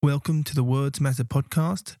Welcome to the Words Matter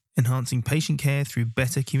podcast, enhancing patient care through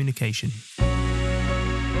better communication.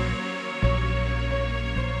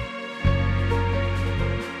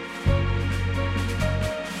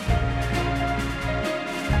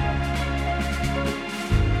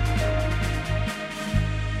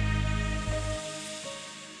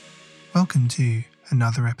 Welcome to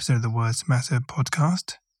another episode of the Words Matter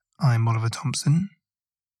podcast. I'm Oliver Thompson.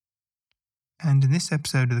 And in this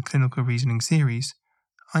episode of the Clinical Reasoning series,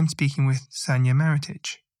 I'm speaking with Sanja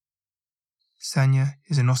Maretic. Sanja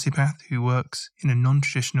is an osteopath who works in a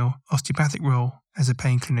non-traditional osteopathic role as a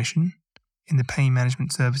pain clinician in the pain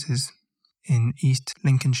management services in East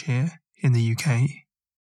Lincolnshire in the UK.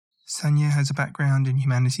 Sanja has a background in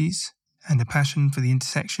humanities and a passion for the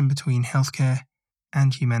intersection between healthcare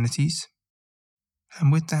and humanities. And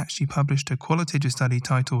with that, she published a qualitative study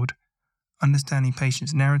titled Understanding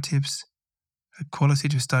Patients' Narratives, a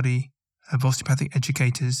qualitative study of osteopathic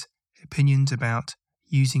educators' opinions about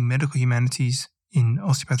using medical humanities in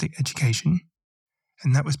osteopathic education,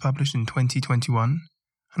 and that was published in 2021,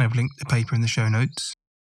 and I've linked the paper in the show notes.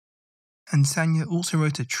 And Sanja also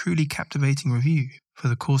wrote a truly captivating review for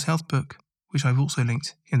the Course Health book, which I've also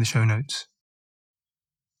linked in the show notes.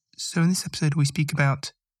 So in this episode we speak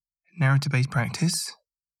about narrative-based practice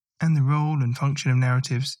and the role and function of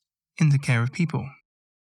narratives in the care of people.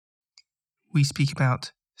 We speak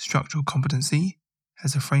about structural competency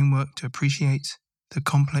as a framework to appreciate the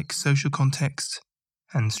complex social context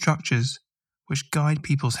and structures which guide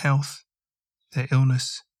people's health, their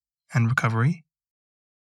illness, and recovery.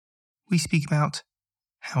 We speak about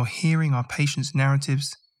how hearing our patients'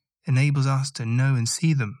 narratives enables us to know and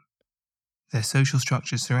see them, their social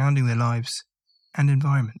structures surrounding their lives and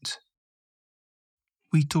environment.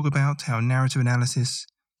 We talk about how narrative analysis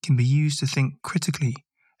can be used to think critically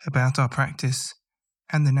about our practice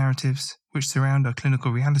and the narratives which surround our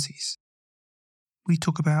clinical realities. We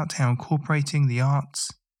talk about how incorporating the arts,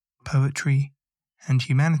 poetry, and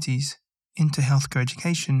humanities into healthcare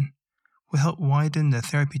education will help widen the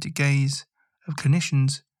therapeutic gaze of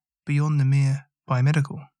clinicians beyond the mere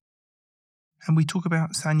biomedical. And we talk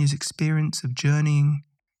about Sanja's experience of journeying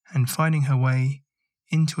and finding her way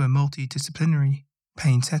into a multidisciplinary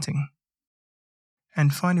pain setting.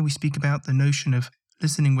 And finally, we speak about the notion of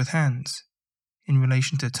listening with hands in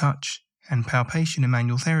relation to touch and palpation in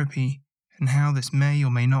manual therapy, and how this may or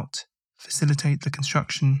may not facilitate the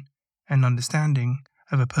construction and understanding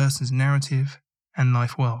of a person's narrative and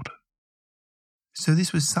life world. So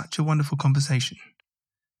this was such a wonderful conversation.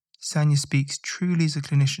 Sanja speaks truly as a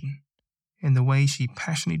clinician in the way she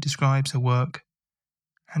passionately describes her work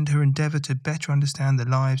and her endeavour to better understand the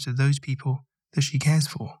lives of those people that she cares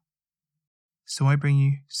for. So I bring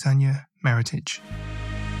you Sanja Maretic.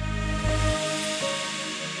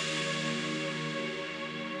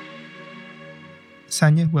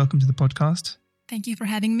 Sanja, welcome to the podcast. Thank you for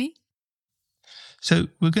having me. So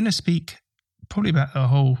we're going to speak probably about a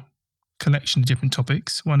whole collection of different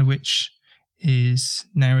topics, one of which is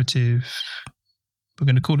narrative. We're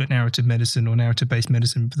going to call it narrative medicine or narrative-based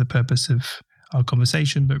medicine for the purpose of our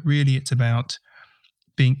conversation, but really it's about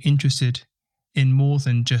being interested in more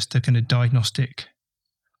than just a kind of diagnostic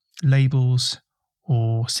labels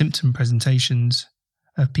or symptom presentations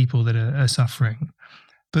of people that are suffering,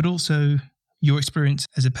 but also your experience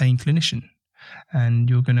as a pain clinician. And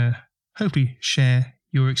you're going to hopefully share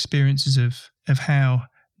your experiences of how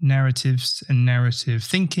narratives and narrative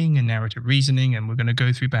thinking and narrative reasoning, and we're going to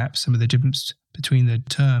go through perhaps some of the difference between the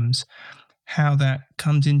terms, how that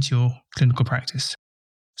comes into your clinical practice.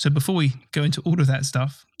 So before we go into all of that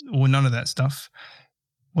stuff, or none of that stuff,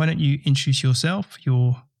 why don't you introduce yourself,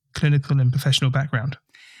 your clinical and professional background?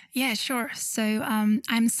 Yeah, sure. So I'm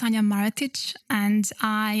Sanja Maretic, and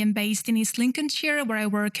I am based in East Lincolnshire, where I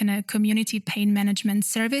work in a community pain management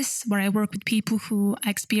service, where I work with people who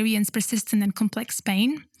experience persistent and complex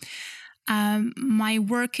pain. My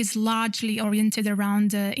work is largely oriented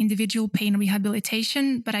around individual pain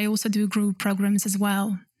rehabilitation, but I also do group programs as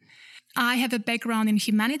well. I have a background in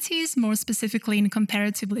humanities, more specifically in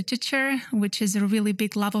comparative literature, which is a really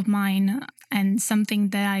big love of mine and something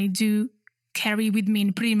that I do carry with me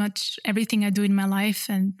in pretty much everything I do in my life,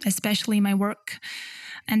 and especially my work.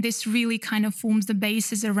 And this really kind of forms the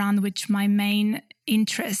basis around which my main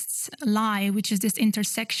interests lie, which is this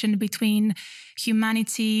intersection between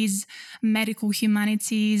humanities, medical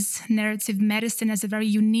humanities, narrative medicine as a very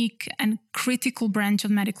unique and critical branch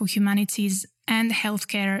of medical humanities, and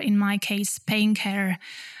healthcare, in my case, pain care,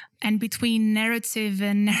 and between narrative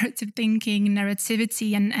and narrative thinking,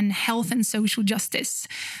 narrativity and health and social justice.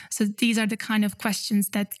 So these are the kind of questions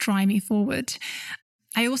that drive me forward.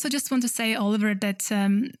 I also just want to say, Oliver, that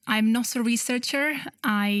I'm not a researcher.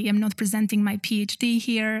 I am not presenting my PhD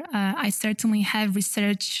here. I certainly have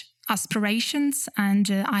research aspirations, and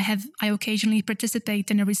I occasionally participate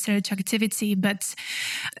in a research activity. But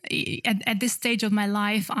at this stage of my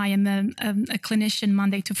life, I am a clinician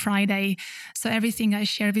Monday to Friday. So everything I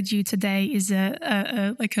share with you today is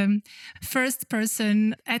a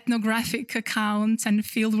first-person ethnographic account and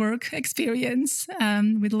fieldwork experience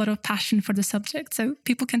with a lot of passion for the subject. So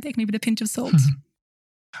people can take me with a pinch of salt.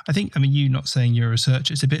 I think, you not saying you're a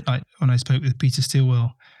researcher, it's a bit like when I spoke with Peter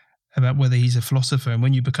Stilwell about whether he's a philosopher. And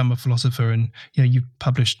when you become a philosopher and, you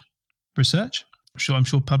published research, I'm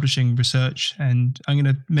sure publishing research, and I'm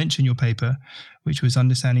going to mention your paper, which was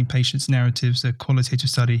Understanding Patients' Narratives, a qualitative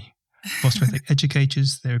study of osteopathic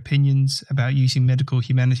educators, their opinions about using medical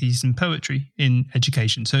humanities and poetry in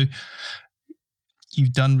education. So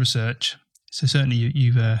you've done research. So certainly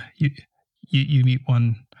you meet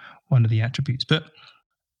one of the attributes. But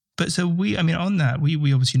so on that,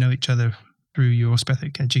 we obviously know each other through your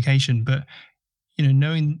osteopathic education, but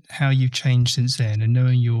knowing how you've changed since then and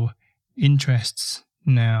knowing your interests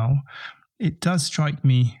now, it does strike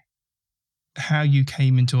me how you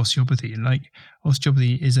came into osteopathy. And like,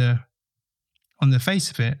 osteopathy is on the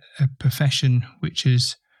face of it, a profession which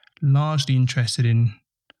is largely interested in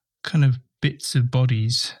kind of bits of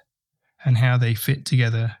bodies and how they fit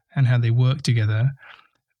together and how they work together.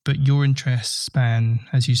 But your interests span,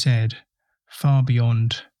 as you said, far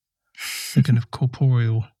beyond the kind of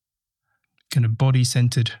corporeal, kind of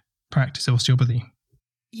body-centered practice of osteopathy.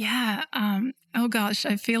 Yeah. Oh gosh,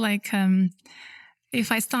 I feel like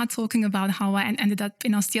if I start talking about how I ended up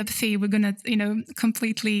in osteopathy, we're gonna,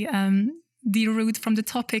 completely deroute from the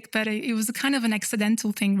topic. But it was a kind of an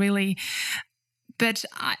accidental thing, really. But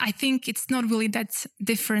I think it's not really that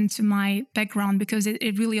different to my background, because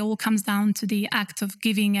it really all comes down to the act of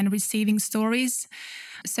giving and receiving stories.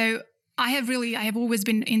 So I have always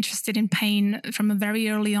been interested in pain from a very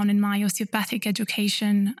early on in my osteopathic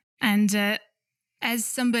education. And as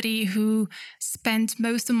somebody who spent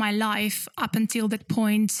most of my life up until that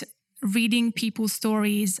point reading people's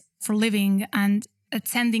stories for a living and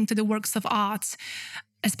attending to the works of art,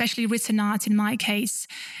 especially written art in my case,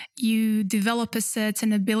 you develop a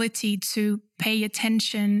certain ability to pay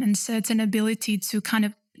attention and certain ability to kind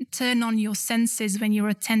of turn on your senses when you're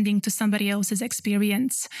attending to somebody else's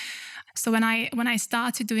experience. So when I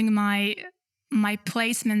started doing my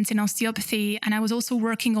placement in osteopathy, and I was also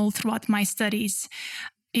working all throughout my studies,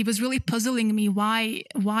 it was really puzzling me. Why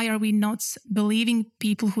are we not believing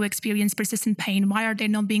people who experience persistent pain? Why are they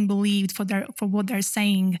not being believed for what they're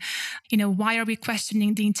saying? Why are we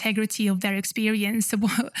questioning the integrity of their experience?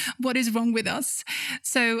 What is wrong with us?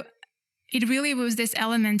 So it really was this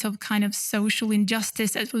element of kind of social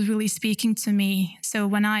injustice that was really speaking to me. So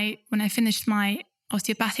when I finished my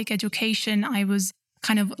osteopathic education, I was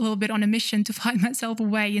kind of a little bit on a mission to find myself a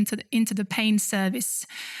way into the pain service.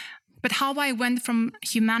 But how I went from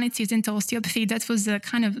humanities into osteopathy, that was there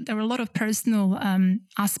were a lot of personal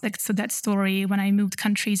aspects to that story. When I moved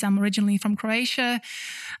countries, I'm originally from Croatia,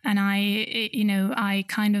 and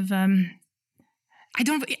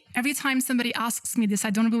every time somebody asks me this,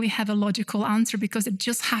 I don't really have a logical answer, because it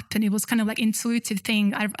just happened. It was kind of like intuitive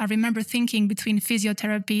thing. I remember thinking between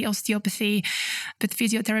physiotherapy, osteopathy, but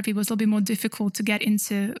physiotherapy was a little bit more difficult to get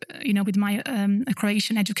into, with my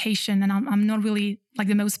Croatian education. And I'm not really like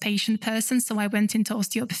the most patient person. So I went into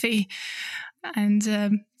osteopathy and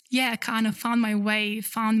kind of found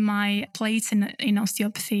my place in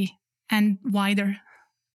osteopathy and wider.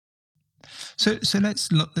 So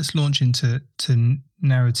let's launch into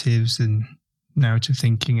narratives and narrative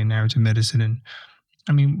thinking and narrative medicine.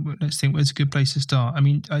 And let's think, where's a good place to start?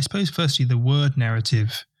 I suppose firstly, the word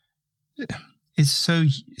narrative is so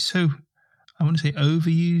I want to say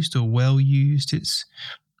overused or well used. It's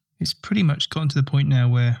pretty much gotten to the point now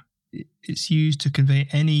where it's used to convey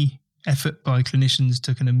any effort by clinicians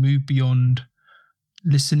to kind of move beyond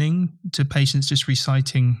listening to patients just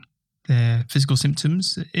reciting their physical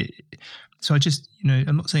symptoms. So I just,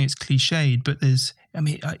 I'm not saying it's cliched, but it's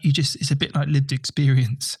a bit like lived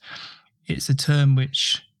experience. It's a term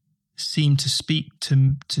which seemed to speak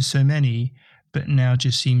to so many, but now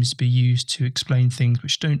just seems to be used to explain things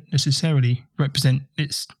which don't necessarily represent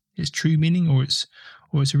its true meaning or its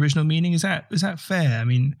original meaning. Is that fair?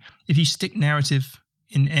 If you stick narrative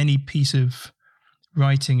in any piece of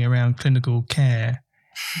writing around clinical care,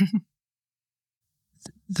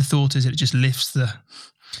 the thought is it just lifts the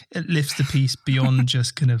piece beyond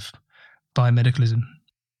just kind of biomedicalism.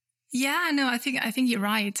 Yeah, no, I think you're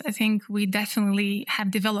right. I think we definitely have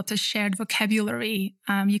developed a shared vocabulary.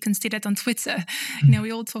 You can see that on Twitter. We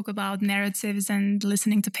all talk about narratives and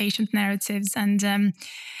listening to patient narratives, and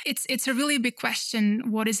it's a really big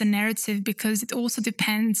question. What is a narrative? Because it also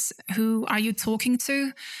depends who are you talking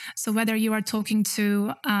to. So whether you are talking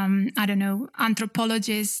to I don't know,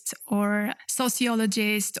 anthropologist or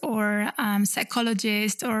sociologist or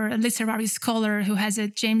psychologist or a literary scholar who has a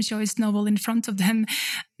James Joyce novel in front of them,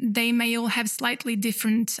 they may all have slightly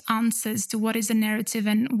different answers to what is a narrative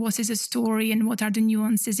and what is a story and what are the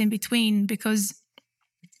nuances in between, because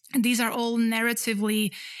these are all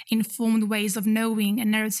narratively informed ways of knowing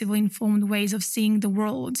and narratively informed ways of seeing the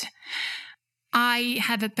world. I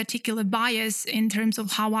have a particular bias in terms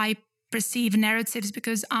of how I perceive narratives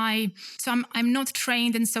because I'm not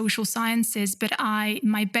trained in social sciences, but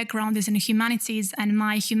my background is in humanities, and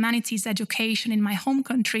my humanities education in my home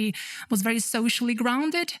country was very socially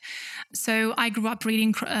grounded. So I grew up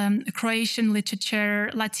reading Croatian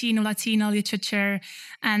literature, Latina literature,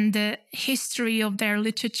 and the history of their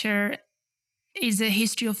literature is a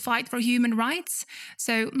history of fight for human rights.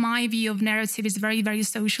 So my view of narrative is very, very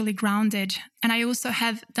socially grounded. And I also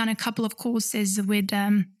have done a couple of courses with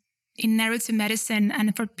in narrative medicine.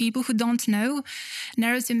 And for people who don't know,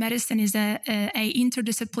 narrative medicine is a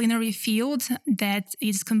interdisciplinary field that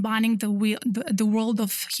is combining the world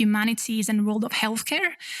of humanities and world of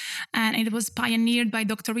healthcare. And it was pioneered by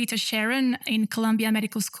Dr. Rita Sharon in Columbia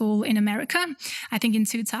Medical School in America, I think in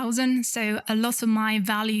 2000. So a lot of my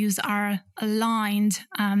values are aligned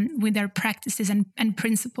with their practices and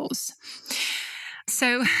principles.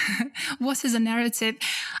 So what is a narrative?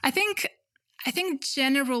 I think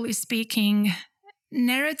generally speaking,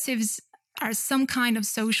 narratives are some kind of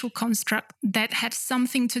social construct that have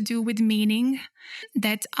something to do with meaning,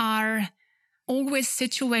 that are always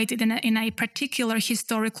situated in a particular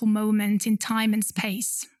historical moment in time and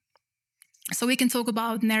space. So we can talk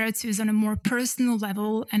about narratives on a more personal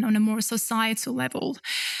level and on a more societal level.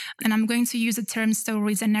 And I'm going to use the term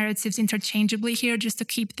stories and narratives interchangeably here just to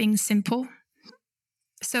keep things simple.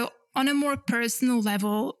 So on a more personal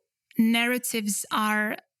level, narratives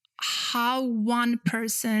are how one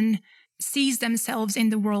person sees themselves in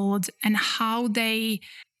the world and how they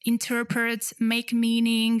interpret, make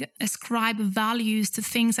meaning, ascribe values to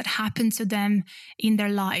things that happen to them in their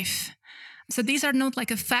life. So these are not like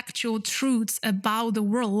a factual truths about the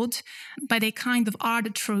world, but they kind of are the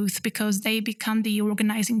truth because they become the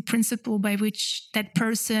organizing principle by which that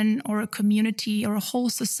person or a community or a whole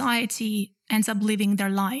society ends up living their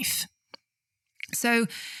life. So,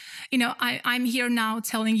 I'm here now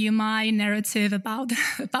telling you my narrative about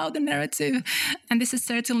the narrative. And this is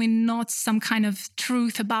certainly not some kind of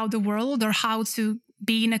truth about the world or how to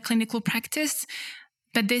be in a clinical practice.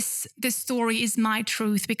 But this story is my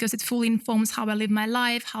truth because it fully informs how I live my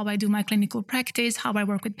life, how I do my clinical practice, how I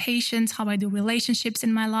work with patients, how I do relationships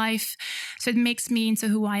in my life. So it makes me into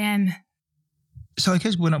who I am. So I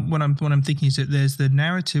guess what I'm thinking is that there's the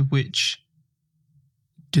narrative which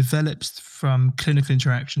develops from clinical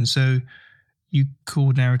interaction. So you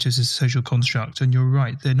call narratives a social construct, and you're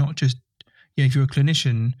right. They're not just, if you're a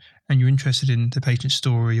clinician and you're interested in the patient's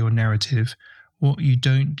story or narrative, what you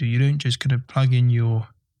don't just kind of plug in your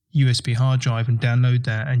USB hard drive and download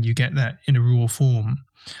that and you get that in a raw form.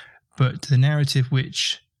 But the narrative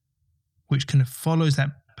which kind of follows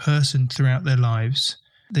that person throughout their lives,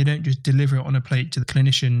 they don't just deliver it on a plate to the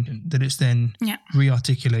clinician, that it's then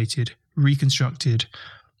re-articulated, reconstructed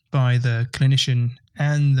by the clinician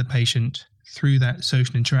and the patient through that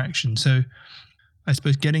social interaction. So I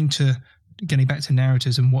suppose getting back to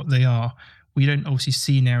narratives and what they are, we don't obviously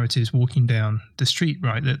see narratives walking down the street,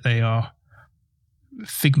 right? That they are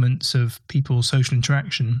figments of people's social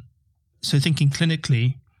interaction. So thinking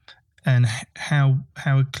clinically and how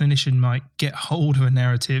a clinician might get hold of a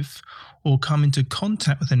narrative or come into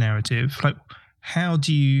contact with a narrative, like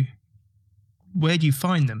where do you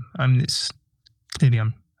find them? I mean, it's clearly,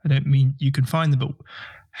 I don't mean you can find them, but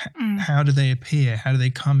how do they appear? How do they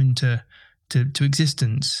come into to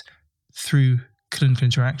existence through clinical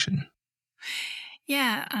interaction?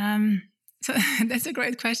 Yeah, so that's a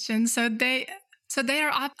great question. So they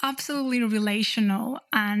are absolutely relational.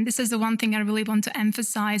 And this is the one thing I really want to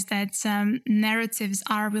emphasize, that narratives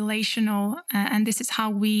are relational. And this is how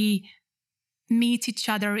we meet each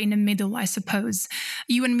other in the middle, I suppose.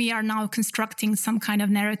 You and me are now constructing some kind of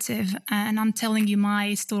narrative, and I'm telling you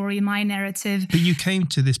my story, my narrative. But you came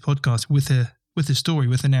to this podcast with a story,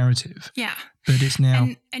 with a narrative. Yeah. But it's now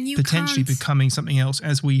and you potentially becoming something else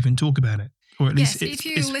as we even talk about it. Or at least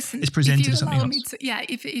it's presented as something else.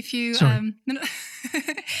 If you Sorry.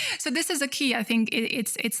 So this is a key. I think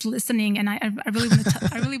it's listening, and I really want to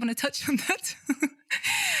I really want to touch on that.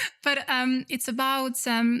 But it's about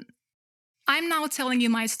I'm now telling you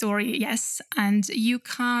my story, yes, and you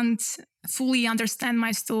can't fully understand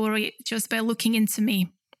my story just by looking into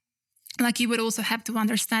me. Like, you would also have to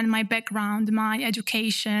understand my background, my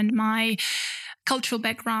education, my cultural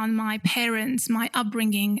background, my parents, my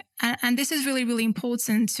upbringing. And this is really, really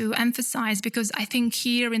important to emphasize, because I think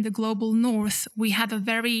here in the global north, we have a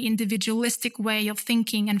very individualistic way of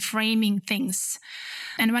thinking and framing things.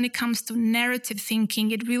 And when it comes to narrative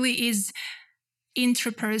thinking, it really is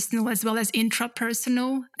intrapersonal as well as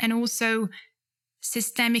intrapersonal, and also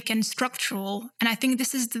systemic and structural. And I think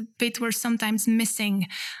this is the bit we're sometimes missing.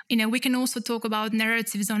 We can also talk about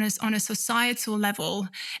narratives on a societal level,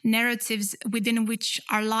 narratives within which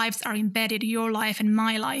our lives are embedded, your life and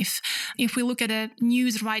my life. If we look at the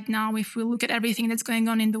news right now, if we look at everything that's going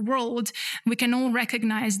on in the world, we can all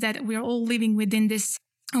recognize that we're all living within this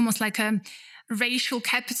almost like a racial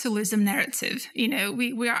capitalism narrative.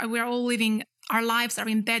 We are all living, our lives are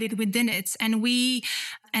embedded within it, and we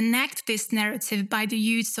enact this narrative by the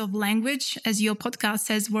use of language. As your podcast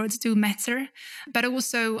says, words do matter, but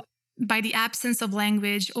also by the absence of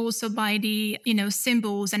language, also by the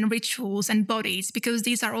symbols and rituals and bodies, because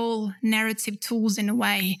these are all narrative tools in a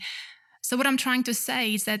way. So what I'm trying to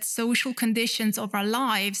say is that social conditions of our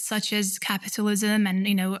lives, such as capitalism and,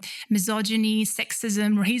 misogyny,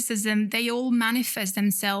 sexism, racism, they all manifest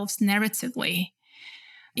themselves narratively.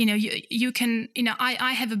 You can,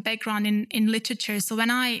 I have a background in literature. So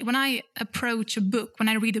when I approach a book, when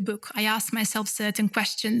I read a book, I ask myself certain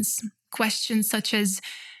questions such as,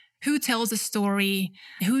 who tells a story?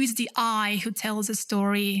 Who is the I who tells a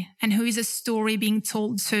story? And who is a story being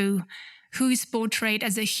told to? Who is portrayed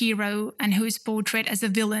as a hero and who is portrayed as a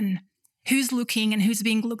villain? Who's looking and who's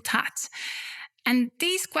being looked at? And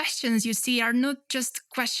these questions, you see, are not just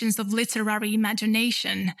questions of literary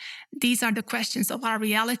imagination. These are the questions of our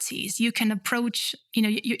realities. You can approach,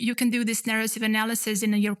 you can do this narrative analysis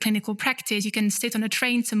in your clinical practice. You can sit on a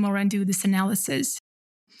train tomorrow and do this analysis.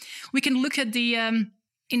 We can look at the,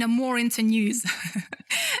 more into news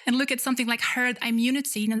and look at something like herd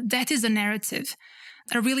immunity. That is a narrative,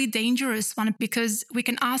 a really dangerous one, because we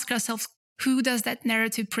can ask ourselves, who does that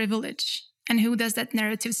narrative privilege? And who does that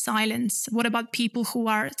narrative silence? What about people who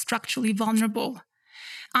are structurally vulnerable?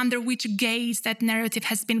 Under which gaze that narrative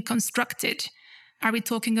has been constructed? Are we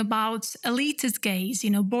talking about elitist gaze,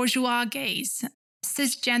 bourgeois gaze,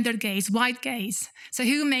 cisgender gaze, white gaze? So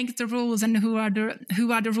who makes the rules and who are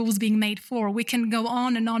the rules being made for? We can go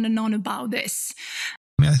on and on and on about this.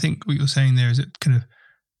 I think what you're saying there is that kind of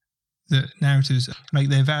the narratives, like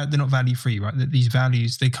they're not value free, right? That these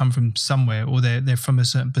values, they come from somewhere, or they're from a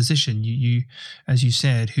certain position. You, as you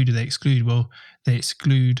said, who do they exclude? Well, they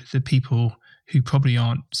exclude the people who probably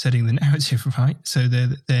aren't setting the narrative, right? So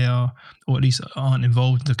they are, or at least aren't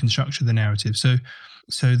involved in the construction of the narrative.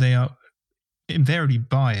 So they are invariably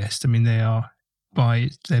biased. I mean, they are, by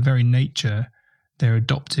their very nature, they're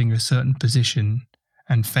adopting a certain position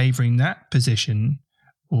and favoring that position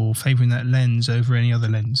or favoring that lens over any other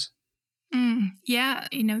lens. Yeah,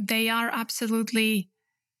 they are absolutely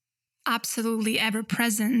ever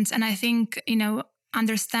present. And I think,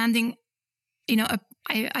 understanding,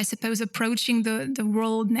 I suppose approaching the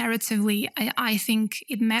world narratively, I think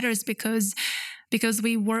it matters because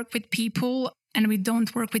we work with people and we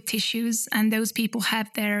don't work with tissues. And those people have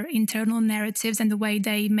their internal narratives and the way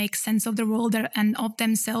they make sense of the world and of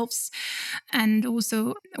themselves. And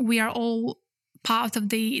also, we are all part of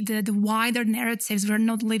the wider narratives. We're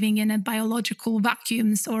not living in a biological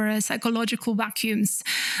vacuums or a psychological vacuums.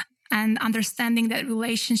 And understanding that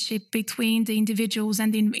relationship between the individuals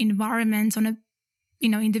and the environment on a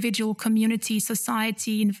individual, community,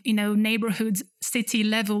 society, neighborhood, city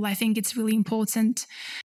level, I think it's really important.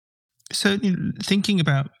 So thinking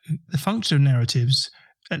about the function of narratives,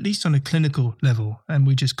 at least on a clinical level, and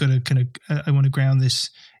we just got to kind of, I want to ground this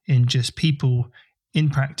in just people in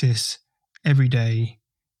practice every day,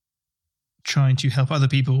 trying to help other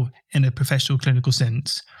people in a professional clinical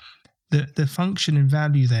sense. The function and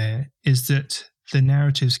value there is that the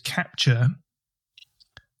narratives capture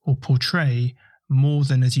or portray more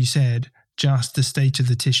than, as you said, just the state of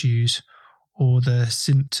the tissues or the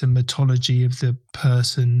symptomatology of the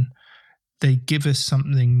person. They give us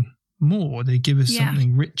something more. They give us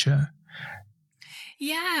something richer.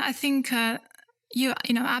 Yeah, I think,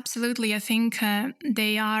 absolutely. I think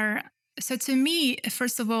they are. So to me,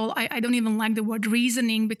 first of all, I don't even like the word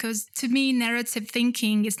reasoning, because to me, narrative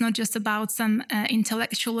thinking is not just about some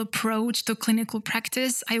intellectual approach to clinical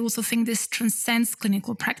practice. I also think this transcends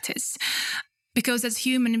clinical practice. Because as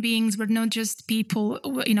human beings, we're not just people,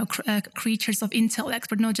 creatures of intellect.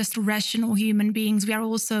 We're not just rational human beings. We are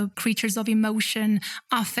also creatures of emotion,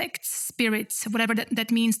 affects, spirits, whatever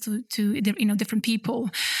that means to different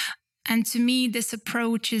people. And to me, this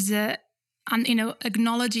approach is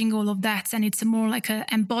acknowledging all of that, and it's more like an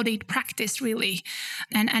embodied practice, really.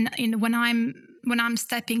 And when I'm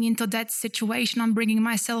stepping into that situation, I'm bringing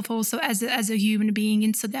myself also as a human being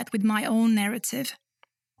into that with my own narrative.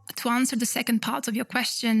 To answer the second part of your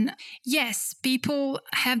question, yes, people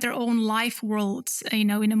have their own life worlds, in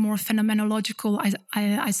a more phenomenological,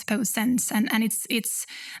 I suppose, sense, and it's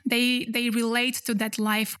they relate to that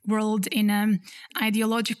life world in an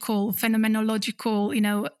ideological,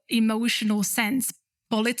 phenomenological, emotional sense,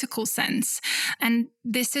 political sense, and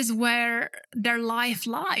this is where their life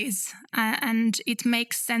lies, and it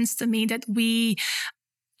makes sense to me that we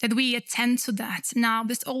attend to that. Now,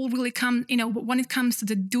 this all really comes, when it comes to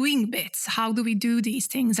the doing bits, how do we do these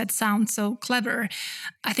things that sound so clever?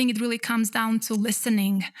 I think it really comes down to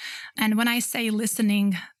listening. And when I say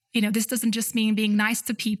listening, this doesn't just mean being nice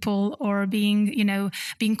to people or being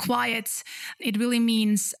quiet. It really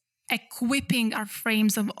means equipping our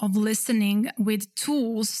frames of listening with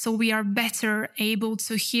tools so we are better able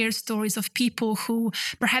to hear stories of people who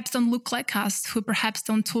perhaps don't look like us, who perhaps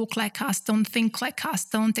don't talk like us, don't think like us,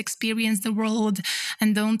 don't experience the world,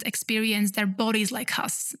 and don't experience their bodies like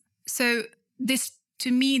us. So to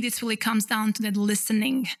me, this really comes down to that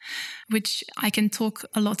listening, which I can talk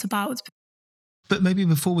a lot about. But maybe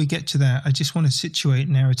before we get to that, I just want to situate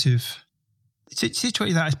that,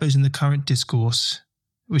 I suppose, in the current discourse,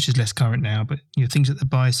 which is less current now, but things like the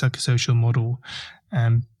biopsychosocial model,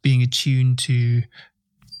 being attuned to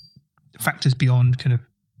factors beyond kind of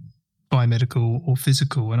biomedical or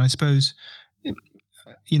physical. And I suppose,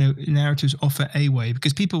 narratives offer a way,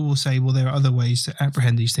 because people will say, well, there are other ways to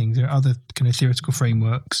apprehend these things. There are other kind of theoretical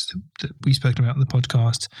frameworks that we've spoken about on the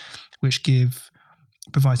podcast, which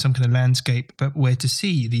provide some kind of landscape, but where to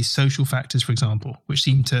see these social factors, for example, which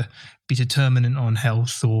seem to be determinant on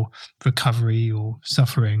health or recovery or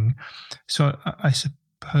suffering. So I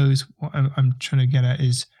suppose what I'm trying to get at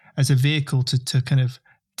is, as a vehicle to kind of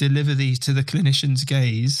deliver these to the clinician's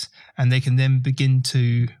gaze, and they can then begin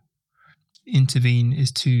to intervene,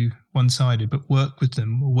 is too one-sided, but work with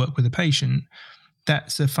them or work with the patient.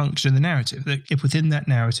 That's a function of the narrative. That if within that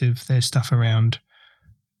narrative there's stuff around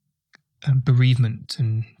bereavement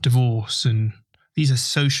and divorce, and these are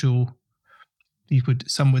social,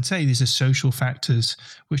 some would say these are social factors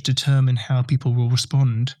which determine how people will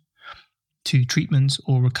respond to treatments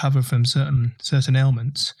or recover from certain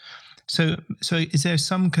ailments. So is there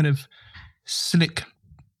some kind of slick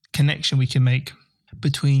connection we can make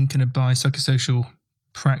between kind of biopsychosocial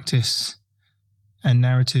practice and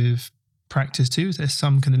narrative practice too? Is there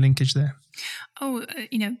some kind of linkage there? Oh,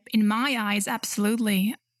 in my eyes,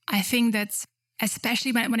 absolutely. I think that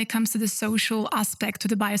especially when it comes to the social aspect, to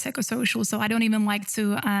the biopsychosocial. So I don't even like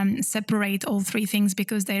to separate all three things,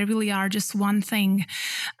 because they really are just one thing.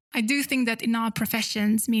 I do think that in our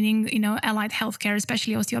professions, meaning, allied healthcare,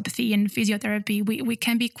 especially osteopathy and physiotherapy, we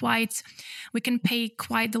can pay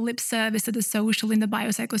quite the lip service to the social in the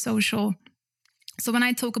biopsychosocial. So when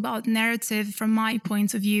I talk about narrative, from my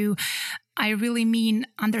point of view, I really mean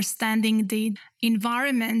understanding the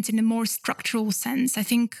environment in a more structural sense. I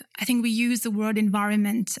think we use the word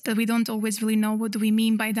environment, but we don't always really know what do we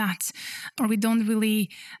mean by that, or we don't really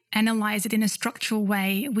analyze it in a structural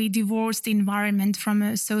way. We divorce the environment from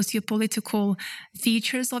a socio-political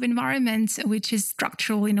features of environment, which is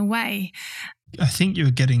structural in a way. I think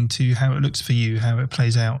you're getting to how it looks for you, how it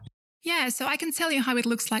plays out. Yeah, so I can tell you how it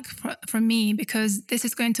looks like for me, because this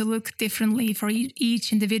is going to look differently for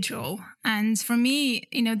each individual. And for me,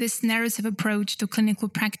 this narrative approach to clinical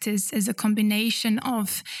practice is a combination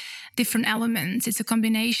of different elements. It's a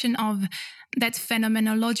combination of that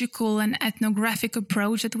phenomenological and ethnographic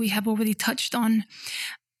approach that we have already touched on,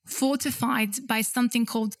 fortified by something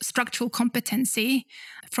called structural competency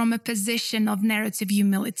from a position of narrative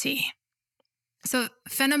humility. So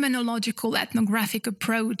phenomenological ethnographic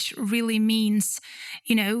approach really means,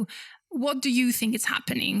 what do you think is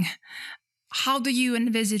happening? How do you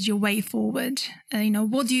envisage your way forward?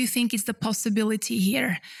 What do you think is the possibility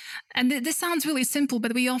here? And this sounds really simple,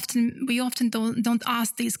 but we often don't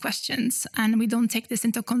ask these questions, and we don't take this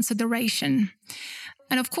into consideration.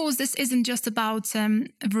 And of course, this isn't just about a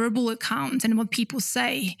verbal account and what people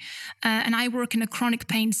say. And I work in a chronic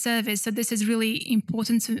pain service, so this is really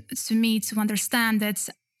important to me to understand that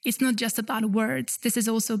it's not just about words. This is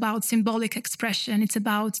also about symbolic expression. It's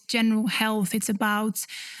about general health. It's about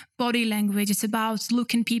body language. It's about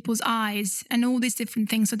look in people's eyes and all these different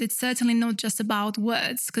things. So it's certainly not just about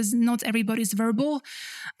words, because not everybody is verbal.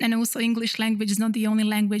 And also English language is not the only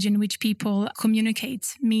language in which people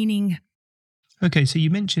communicate meaning. Okay, so you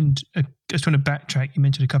mentioned, just want to backtrack, you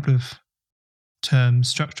mentioned a couple of terms,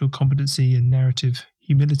 structural competency and narrative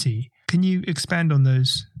humility. Can you expand on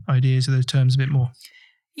those ideas or those terms a bit more?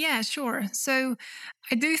 Yeah, sure. So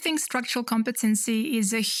I do think structural competency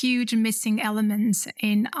is a huge missing element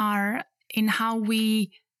in how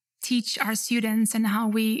we teach our students and how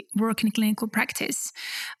we work in clinical practice.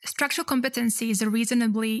 Structural competency is a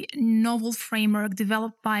reasonably novel framework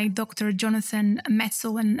developed by Dr. Jonathan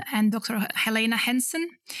Metzl and Dr. Helena Henson.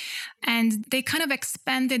 And they kind of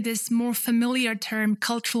expanded this more familiar term,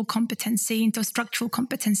 cultural competency, into structural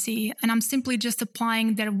competency. And I'm simply just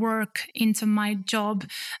applying their work into my job.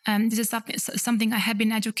 This is something I have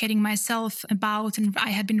been educating myself about, and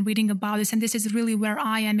I have been reading about this. And this is really where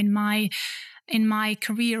I am in my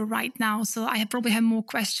career right now. So I probably have more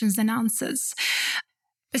questions than answers.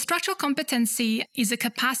 The structural competency is a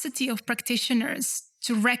capacity of practitioners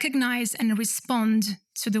to recognize and respond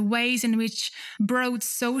to the ways in which broad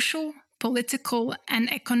social, political,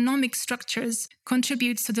 and economic structures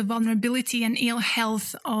contribute to the vulnerability and ill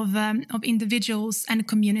health of individuals and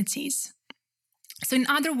communities. So in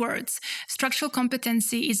other words, structural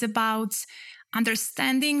competency is about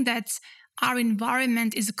understanding that our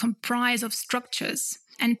environment is comprised of structures,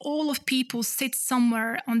 and all of people sit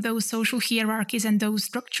somewhere on those social hierarchies and those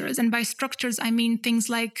structures. And by structures, I mean things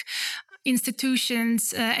like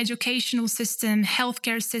institutions, educational system,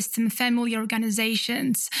 healthcare system, family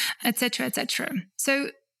organizations, etc., etc.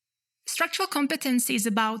 So structural competency is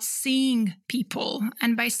about seeing people.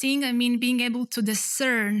 And by seeing, I mean being able to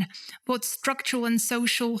discern what structural and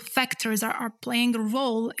social factors are playing a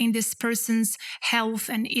role in this person's health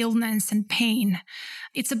and illness and pain.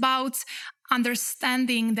 It's about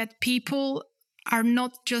understanding that people are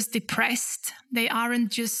not just depressed. They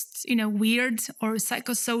aren't just, weird or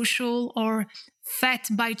psychosocial or fat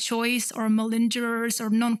by choice or malingerers or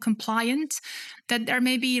non-compliant, that there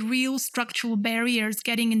may be real structural barriers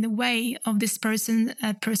getting in the way of this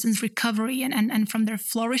person's recovery and from their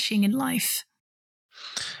flourishing in life.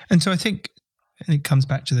 And so I think it comes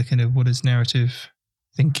back to the kind of what does narrative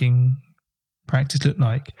thinking practice look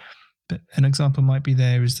like? But an example might be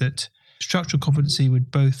there is that structural competency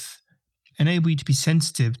would both enable you to be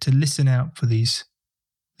sensitive to listen out for these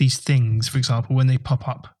things, for example, when they pop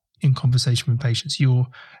up in conversation with patients.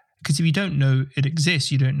 Because if you don't know it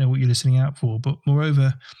exists, you don't know what you're listening out for. But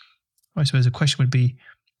moreover, I suppose a question would be,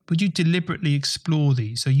 would you deliberately explore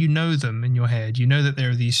these? So you know them in your head. You know that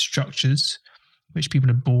there are these structures which people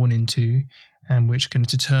are born into and which can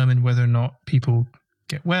determine whether or not people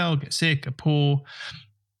get well, get sick, are poor.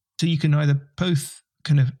 So you can either both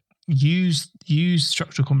kind of use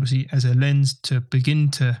structural competency as a lens to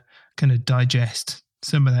begin to kind of digest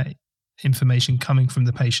some of that information coming from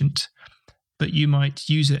the patient, but you might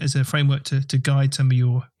use it as a framework to guide some of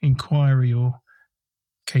your inquiry or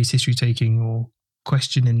case history taking or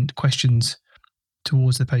questions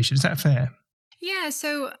towards the patient. Is that fair? Yeah,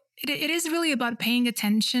 so it is really about paying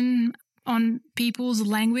attention on people's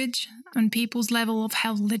language, on people's level of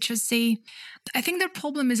health literacy. I think the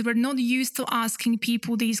problem is we're not used to asking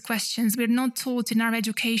people these questions. We're not taught in our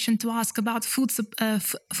education to ask about food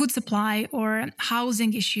supply or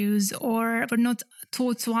housing issues, or we're not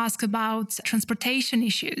taught to ask about transportation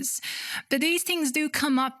issues. But these things do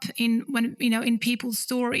come up in people's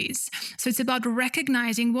stories. So it's about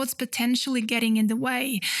recognizing what's potentially getting in the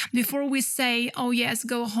way before we say, oh yes,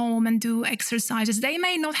 go home and do exercises. They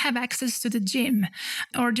may not have access to the gym,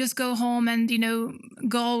 or just go home and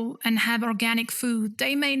go and have organic food.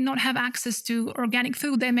 They may not have access to organic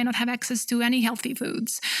food. They may not have access to any healthy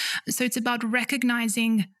foods. So it's about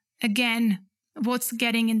recognizing, again, what's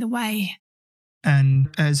getting in the way.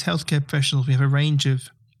 And as healthcare professionals, we have a range of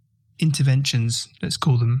interventions, let's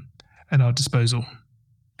call them, at our disposal.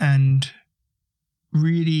 And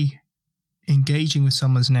really engaging with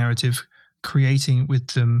someone's narrative, creating with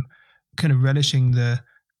them, kind of relishing the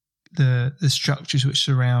structures which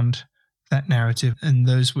surround that narrative and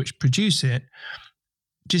those which produce it,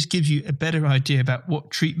 just gives you a better idea about what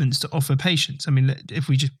treatments to offer patients. I mean, if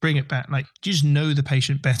we just bring it back, like, you just know the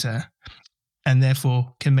patient better and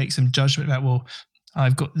therefore can make some judgment about, well,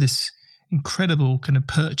 I've got this incredible kind of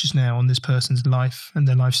purchase now on this person's life and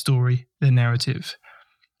their life story, their narrative.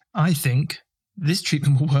 I think this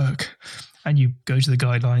treatment will work. And you go to the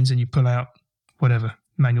guidelines and you pull out whatever,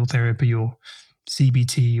 manual therapy or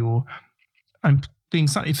CBT, or I'm being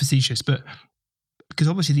slightly facetious, but because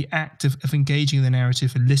obviously the act of engaging in the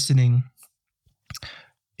narrative and listening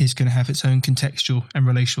is going to have its own contextual and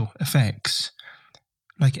relational effects,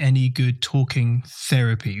 like any good talking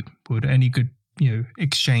therapy would, any good,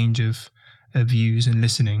 exchange of views and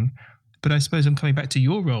listening. But I suppose I'm coming back to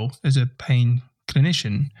your role as a pain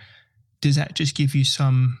clinician. Does that just give you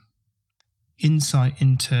some insight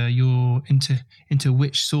into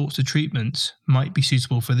which sorts of treatments might be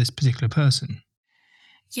suitable for this particular person?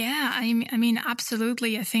 Yeah, I mean,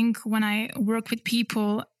 absolutely. I think when I work with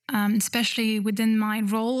people, especially within my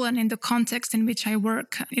role and in the context in which I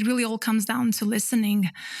work, it really all comes down to listening.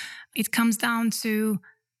 It comes down to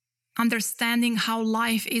understanding how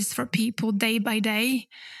life is for people day by day.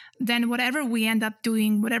 Then whatever we end up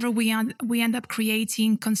doing, whatever we end up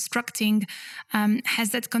creating, constructing,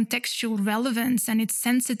 has that contextual relevance, and it's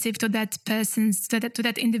sensitive to that person's, to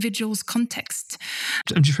that individual's context.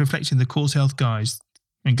 I'm just reflecting the Cause Health guys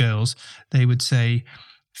and girls. They would say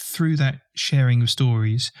through that sharing of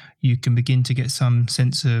stories, you can begin to get some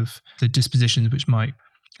sense of the dispositions which might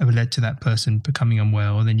have led to that person becoming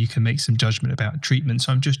unwell, and then you can make some judgment about treatment.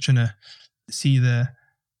 So I'm just trying to see the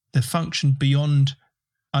function beyond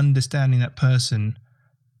understanding that person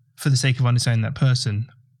for the sake of understanding that person.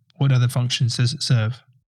 What other functions does it serve?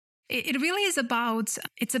 It really is about,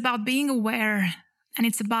 it's about being aware, and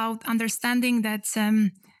it's about understanding that,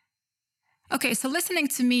 okay, so listening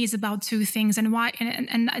to me is about two things, and why,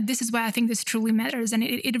 and this is why I think this truly matters. And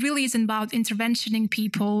it really isn't about interventioning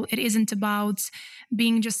people. It isn't about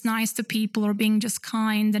being just nice to people or being just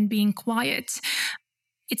kind and being quiet.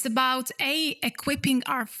 It's about equipping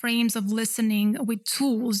our frames of listening with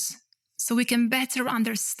tools so we can better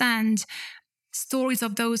understand stories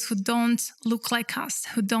of those who don't look like us,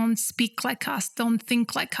 who don't speak like us, don't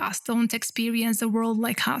think like us, don't experience the world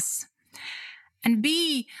like us. And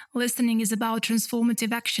B, listening is about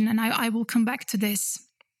transformative action, and I will come back to this.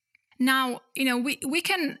 Now, we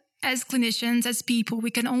can, as clinicians, as people,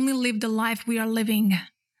 we can only live the life we are living.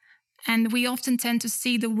 And we often tend to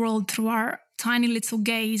see the world through our tiny little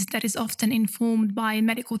gaze that is often informed by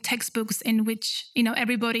medical textbooks in which,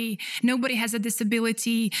 nobody has a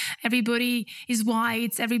disability, everybody is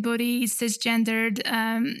white, everybody is cisgendered,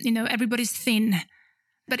 everybody's thin.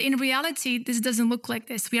 But in reality, this doesn't look like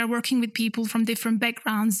this. We are working with people from different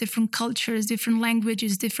backgrounds, different cultures, different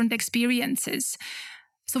languages, different experiences.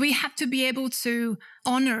 So we have to be able to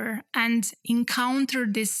honor and encounter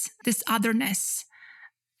this otherness.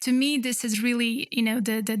 To me, this is really,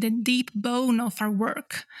 the deep bone of our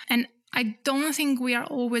work. And I don't think we are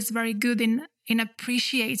always very good in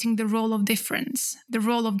appreciating the role of difference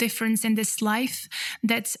in this life,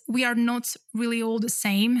 that we are not really all the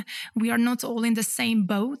same. We are not all in the same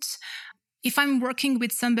boat. If I'm working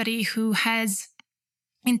with somebody who has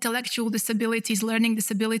intellectual disabilities, learning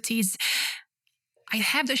disabilities, I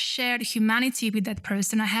have the shared humanity with that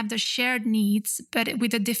person. I have the shared needs, but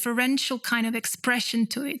with a differential kind of expression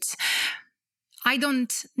to it. I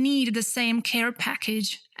don't need the same care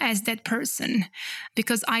package as that person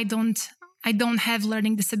because I don't have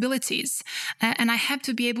learning disabilities. And I have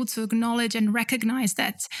to be able to acknowledge and recognize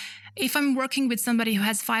that if I'm working with somebody who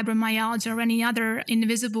has fibromyalgia or any other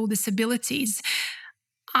invisible disabilities,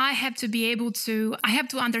 I have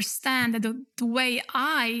to understand that the way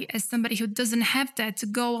I, as somebody who doesn't have that, to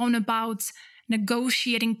go on about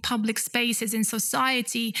negotiating public spaces in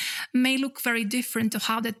society may look very different to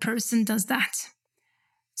how that person does that.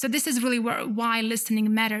 So this is really why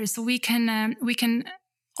listening matters. So we can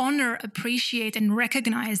honor, appreciate, and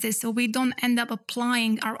recognize this, so we don't end up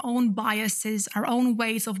applying our own biases, our own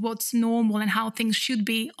ways of what's normal and how things should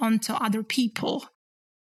be onto other people.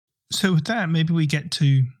 So with that, maybe we get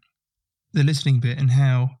to the listening bit and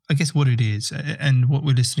how, I guess, what it is and what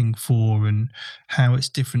we're listening for and how it's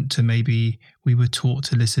different to maybe we were taught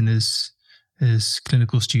to listen as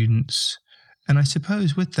clinical students. And I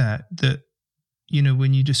suppose with that,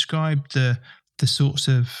 when you describe the sorts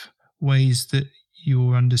of ways that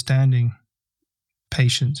you're understanding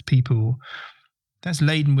patients, people, that's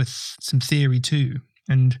laden with some theory too.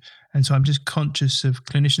 And so I'm just conscious of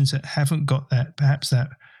clinicians that haven't got that, perhaps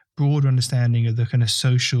that broader understanding of the kind of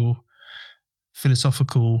social,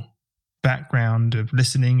 philosophical background of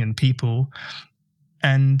listening and people.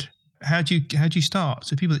 And how do you start?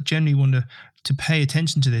 So people that generally want to pay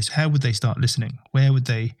attention to this, how would they start listening? Where would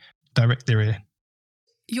they direct their ear?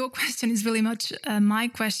 Your question is really much my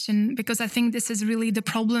question, because I think this is really the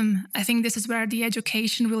problem. I think this is where the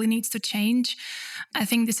education really needs to change. I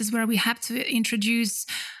think this is where we have to introduce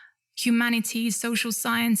humanities, social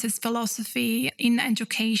sciences, philosophy in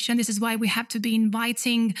education. This is why we have to be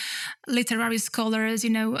inviting literary scholars,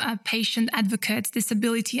 patient advocates,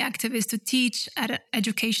 disability activists to teach at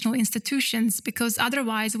educational institutions, because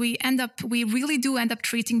otherwise we really do end up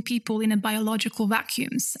treating people in a biological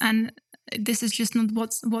vacuums. And this is just not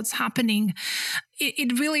what's happening.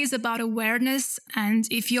 It really is about awareness. And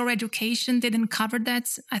if your education didn't cover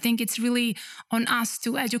that, I think it's really on us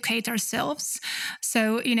to educate ourselves.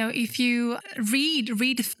 So, if you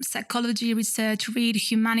read psychology research, read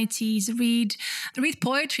humanities, read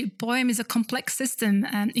poetry. Poem is a complex system.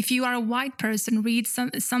 If you are a white person, read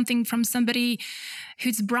something from somebody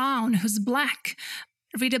who's brown, who's black.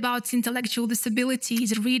 Read about intellectual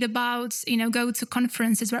disabilities, read about, go to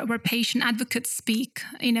conferences where patient advocates speak.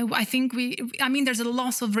 I think there's a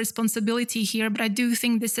loss of responsibility here, but I do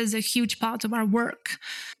think this is a huge part of our work,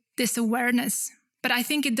 this awareness. But I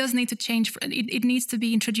think it does need to change. It needs to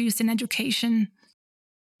be introduced in education.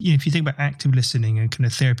 Yeah, if you think about active listening and kind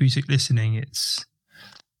of therapeutic listening, it's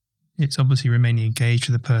obviously remaining engaged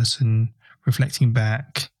with the person, reflecting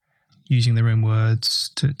back, using their own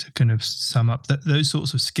words to kind of sum up those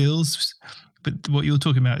sorts of skills. But what you're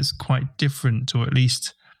talking about is quite different, or at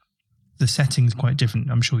least the setting's quite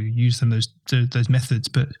different. I'm sure you use them, those methods,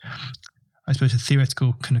 but I suppose a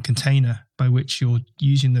theoretical kind of container by which you're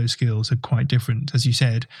using those skills are quite different. As you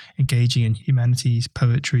said, engaging in humanities,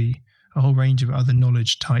 poetry, a whole range of other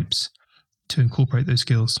knowledge types to incorporate those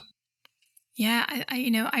skills. Yeah,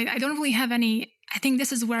 I don't really have any. I think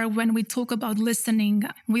this is where, when we talk about listening,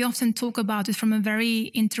 we often talk about it from a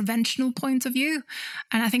very interventional point of view.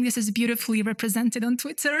 And I think this is beautifully represented on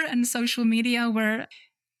Twitter and social media, where,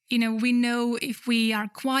 we know if we are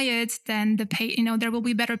quiet, then there will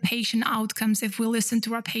be better patient outcomes if we listen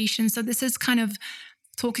to our patients. So this is kind of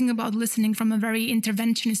talking about listening from a very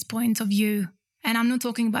interventionist point of view. And I'm not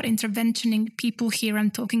talking about interventioning people here.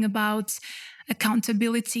 I'm talking about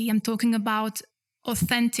accountability. I'm talking about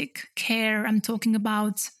authentic care. I'm talking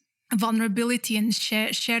about vulnerability and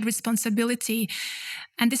shared responsibility.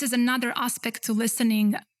 And this is another aspect to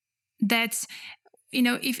listening that,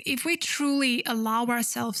 if we truly allow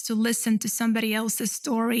ourselves to listen to somebody else's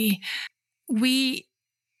story, we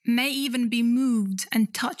may even be moved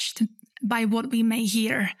and touched by what we may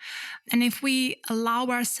hear. And if we allow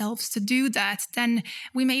ourselves to do that, then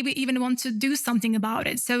we maybe even want to do something about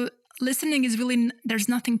it. So listening is really, there's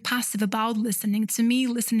nothing passive about listening. To me,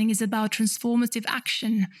 listening is about transformative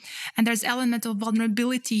action. And there's element of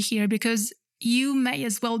vulnerability here, because you may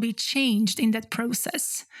as well be changed in that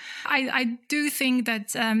process. I do think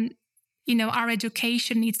that, our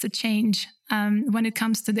education needs to change when it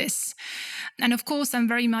comes to this. And of course, I'm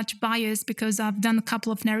very much biased because I've done a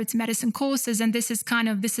couple of narrative medicine courses, and this is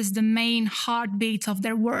the main heartbeat of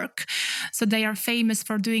their work. So they are famous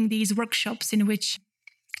for doing these workshops in which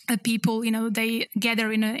people, they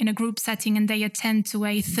gather in a group setting and they attend to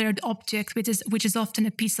a third object, which is often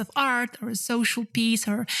a piece of art or a social piece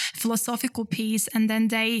or philosophical piece. And then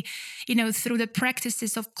they, through the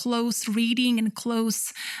practices of close reading and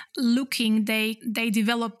close looking, they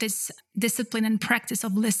develop this discipline and practice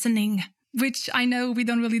of listening, which I know we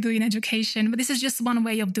don't really do in education, but this is just one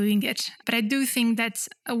way of doing it. But I do think that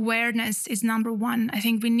awareness is number one. I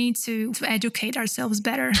think we need to educate ourselves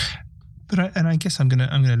better. But I guess I'm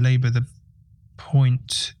gonna labour the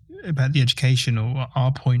point about the education, or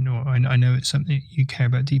our point, or I know it's something you care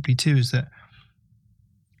about deeply too, is that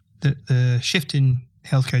the shift in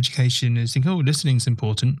healthcare education is thinking, listening's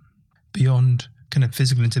important beyond kind of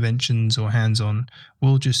physical interventions or hands-on.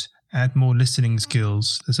 We'll just add more listening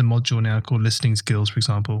skills. There's a module now called listening skills, for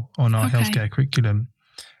example, on our healthcare curriculum.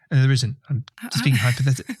 And there isn't. I'm speaking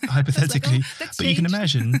hypothetically, like, but you can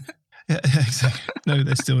imagine. Yeah, exactly. No,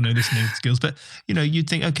 there's still no listening skills. But, you'd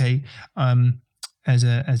think, okay, as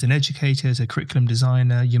an educator, as a curriculum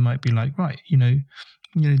designer, you might be like, right,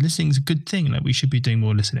 listening's a good thing. Like, we should be doing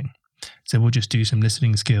more listening. So we'll just do some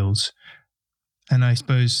listening skills. And I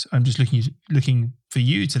suppose I'm just looking for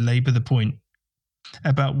you to labour the point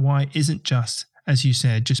about why it isn't just, as you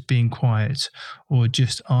said, just being quiet or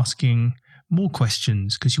just asking more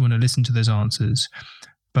questions because you want to listen to those answers.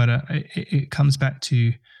 But it comes back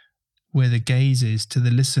to where the gaze is to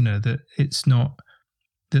the listener, that it's not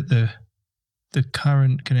that the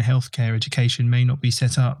current kind of healthcare education may not be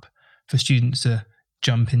set up for students to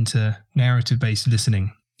jump into narrative-based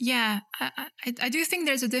listening. Yeah, I do think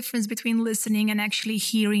there's a difference between listening and actually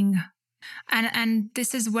hearing. And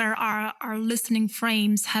this is where our listening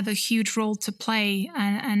frames have a huge role to play.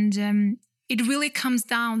 And it really comes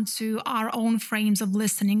down to our own frames of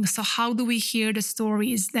listening. So how do we hear the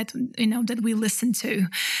stories that we listen to?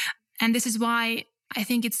 And this is why I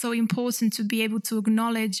think it's so important to be able to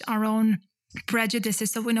acknowledge our own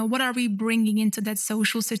prejudices. So, what are we bringing into that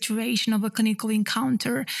social situation of a clinical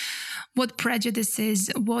encounter? What prejudices,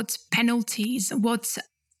 what penalties,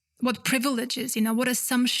 what privileges, what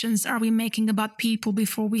assumptions are we making about people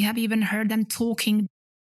before we have even heard them talking?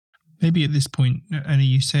 Maybe at this point, Annie,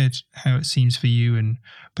 you said how it seems for you,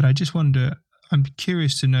 but I just wonder, I'm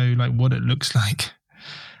curious to know like what it looks like.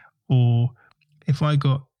 Or if I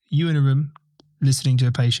got you in a room listening to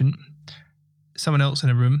a patient, someone else in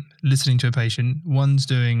a room listening to a patient, one's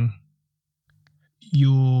doing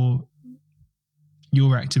your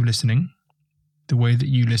active listening, the way that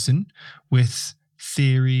you listen with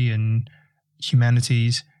theory and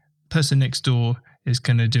humanities. Person next door is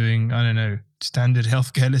kind of doing, I don't know, standard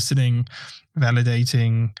healthcare listening,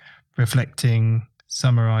 validating, reflecting,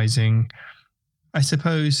 summarizing. I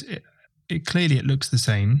suppose it clearly it looks the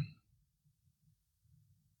same.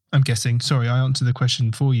 I'm guessing. Sorry, I answered the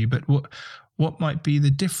question for you, but what might be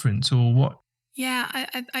the difference, or what? Yeah,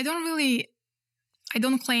 I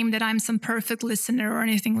don't claim that I'm some perfect listener or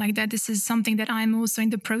anything like that. This is something that I'm also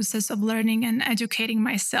in the process of learning and educating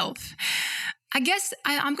myself. I guess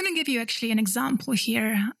I'm going to give you actually an example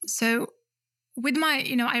here. So with my,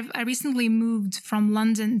 I recently moved from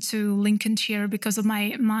London to Lincolnshire because of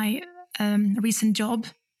my recent job.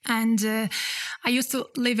 And I used to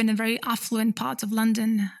live in a very affluent part of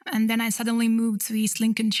London. And then I suddenly moved to East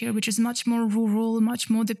Lincolnshire, which is much more rural, much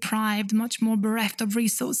more deprived, much more bereft of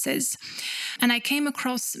resources. And I came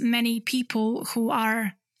across many people who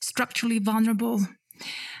are structurally vulnerable.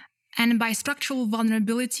 And by structural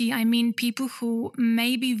vulnerability, I mean people who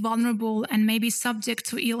may be vulnerable and may be subject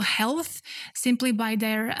to ill health simply by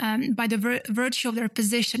the virtue of their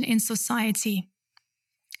position in society.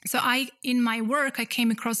 So in my work, I came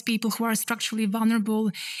across people who are structurally vulnerable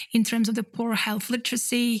in terms of the poor health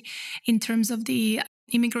literacy, in terms of the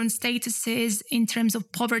immigrant statuses, in terms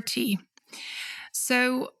of poverty.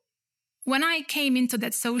 So when I came into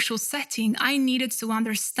that social setting, I needed to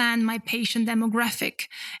understand my patient demographic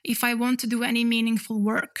if I want to do any meaningful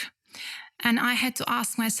work. And I had to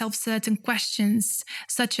ask myself certain questions,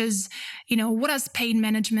 such as, what does pain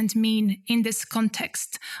management mean in this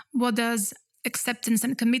context? What does acceptance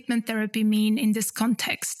and commitment therapy mean in this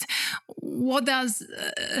context? What does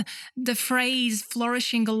the phrase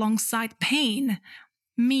flourishing alongside pain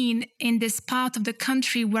mean in this part of the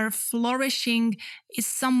country where flourishing is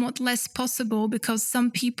somewhat less possible because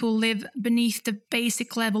some people live beneath the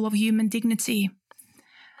basic level of human dignity?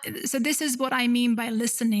 So this is what I mean by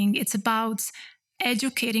listening. It's about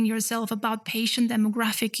educating yourself about patient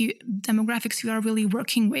demographics you are really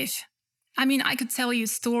working with. I mean, I could tell you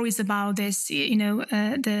stories about this,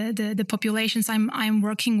 the populations I'm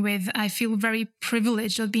working with. I feel very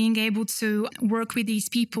privileged of being able to work with these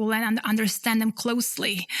people and understand them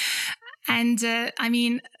closely. And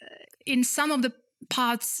in some of the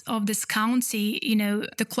parts of this county,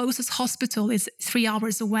 the closest hospital is 3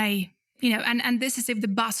 hours away, and this is if the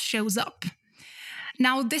bus shows up.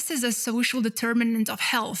 Now, this is a social determinant of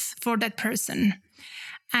health for that person.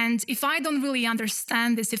 And if I don't really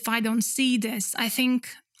understand this, if I don't see this, I think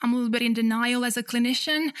I'm a little bit in denial as a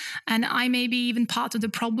clinician, and I may be even part of the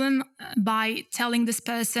problem by telling this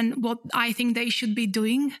person what I think they should be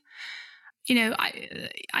doing.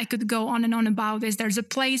 I could go on and on about this. There's a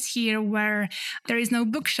place here where there is no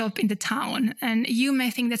bookshop in the town, and you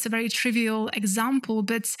may think that's a very trivial example,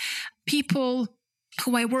 but people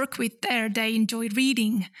who I work with there, they enjoy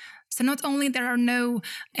reading. So not only there are no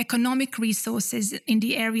economic resources in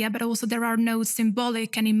the area, but also there are no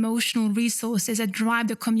symbolic and emotional resources that drive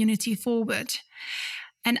the community forward.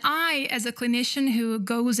 And I, as a clinician who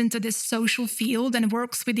goes into this social field and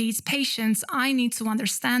works with these patients, I need to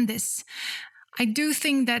understand this. I do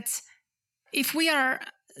think that if we are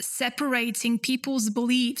separating people's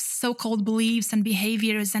beliefs, so-called beliefs and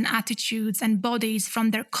behaviors and attitudes and bodies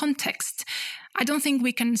from their context, I don't think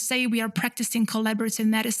we can say we are practicing collaborative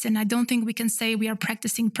medicine. I don't think we can say we are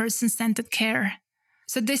practicing person-centered care.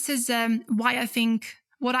 So this is why I think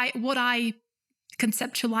what I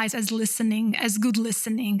conceptualize as listening, as good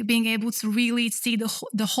listening, being able to really see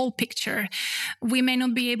the whole picture. We may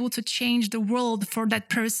not be able to change the world for that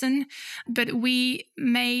person, but we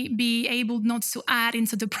may be able not to add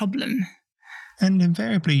into the problem. And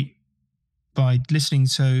invariably, by listening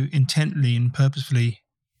so intently and purposefully,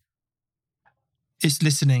 it's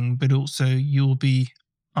listening, but also you'll be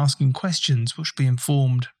asking questions which will be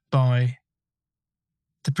informed by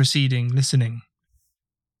the preceding listening.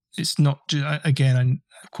 It's not just, again, and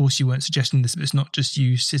of course you weren't suggesting this, but it's not just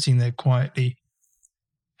you sitting there quietly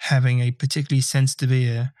having a particularly sensitive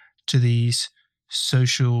ear to these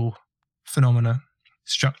social phenomena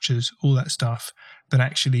structures, all that stuff, but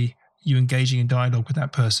actually you engaging in dialogue with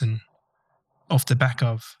that person off the back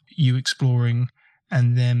of you exploring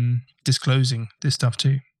and them disclosing this stuff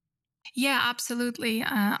too. Yeah, absolutely.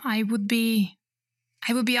 I would be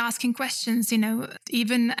asking questions,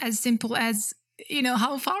 even as simple as,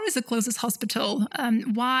 how far is the closest hospital?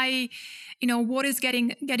 Why, what is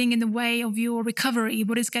getting in the way of your recovery?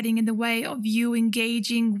 What is getting in the way of you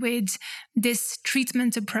engaging with this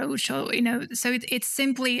treatment approach? Or, so it's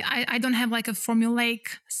simply, I don't have like a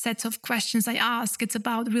formulaic set of questions I ask. It's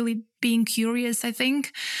about really being curious, I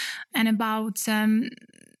think, and about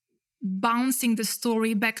bouncing the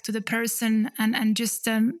story back to the person and just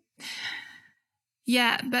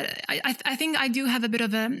yeah, but I think I do have a bit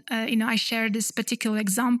of I share this particular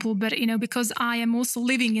example, but, because I am also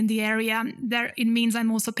living in the area, there it means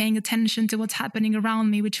I'm also paying attention to what's happening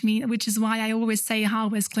around me, which is why I always say how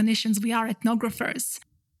as clinicians we are ethnographers.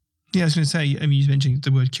 Yeah, I was going to say, you mentioned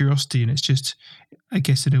the word curiosity, and it's just, I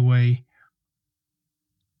guess, in a way,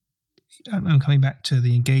 I'm coming back to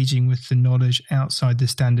the engaging with the knowledge outside the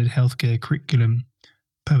standard healthcare curriculum,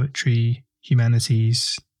 poetry,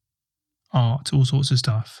 humanities, art, all sorts of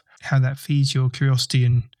stuff, how that feeds your curiosity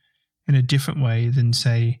in a different way than,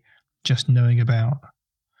 say, just knowing about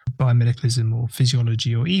biomedicalism or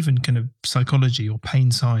physiology or even kind of psychology or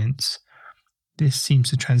pain science. This seems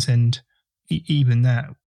to transcend even that.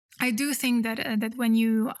 I do think that when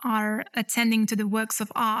you are attending to the works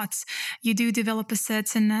of art, you do develop a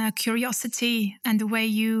certain curiosity, and the way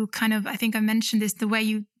you I think I mentioned this, the way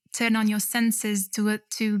you turn on your senses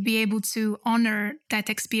to be able to honor that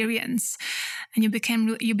experience, and you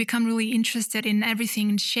become really interested in everything,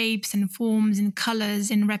 in shapes and forms, in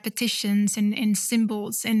colors, in repetitions, in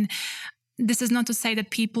symbols. And this is not to say that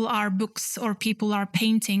people are books or people are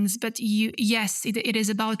paintings, but yes, it is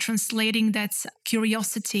about translating that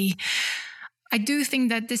curiosity. I do think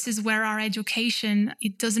that this is where our education,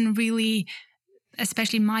 it doesn't really,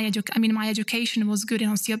 especially my education was good in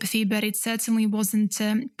osteopathy, but it certainly wasn't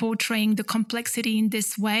portraying the complexity in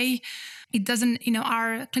this way. It doesn't,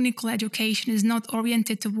 our clinical education is not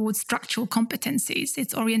oriented towards structural competencies.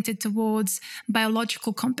 It's oriented towards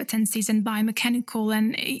biological competencies and biomechanical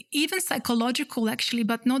and even psychological, actually,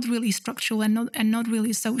 but not really structural and not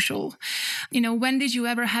really social. When did you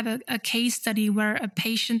ever have a case study where a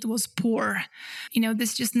patient was poor?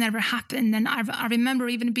 This just never happened. And I remember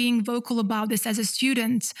even being vocal about this as a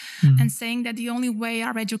student and saying that the only way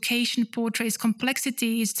our education portrays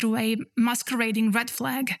complexity is through a masquerading red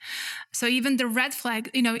flag. So even the red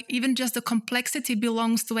flag, even just the complexity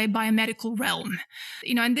belongs to a biomedical realm.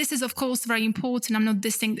 And this is, of course, very important. I'm not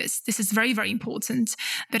dissing this. This is very, very important.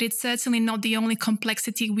 But it's certainly not the only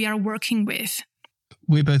complexity we are working with.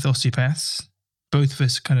 We're both osteopaths. Both of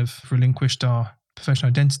us kind of relinquished our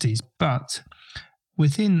professional identities. But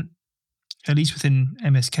at least within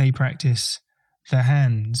MSK practice, the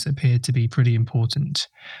hands appear to be pretty important.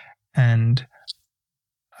 And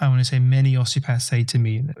I want to say many osteopaths say to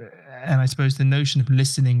me, and I suppose the notion of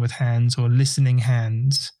listening with hands or listening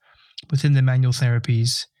hands within the manual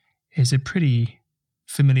therapies is a pretty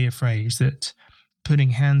familiar phrase, that putting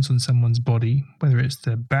hands on someone's body, whether it's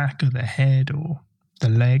the back or the head or the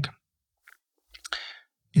leg,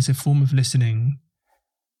 is a form of listening.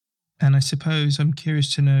 And I suppose I'm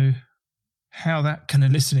curious to know how that kind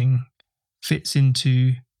of listening fits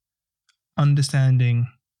into understanding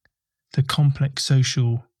the complex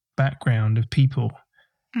social background of people.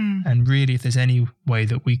 And really, if there's any way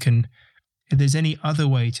that if there's any other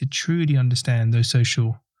way to truly understand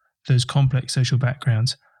those complex social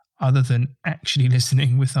backgrounds, other than actually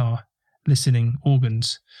listening with our listening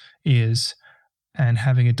organs, ears, and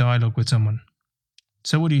having a dialogue with someone.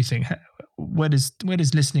 So what do you think? Where does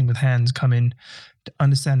listening with hands come in to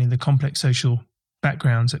understanding the complex social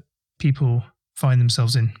backgrounds that people find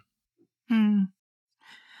themselves in?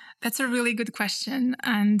 That's a really good question.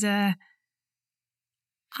 And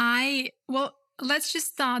let's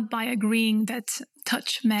just start by agreeing that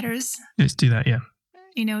touch matters. Let's do that, yeah.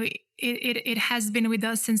 It has been with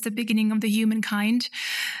us since the beginning of the humankind.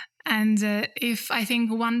 And if I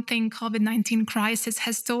think one thing COVID-19 crisis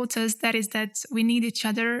has taught us, that is that we need each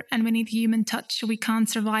other and we need human touch. We can't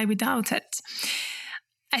survive without it.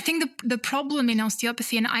 I think the problem in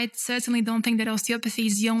osteopathy, and I certainly don't think that osteopathy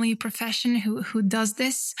is the only profession who does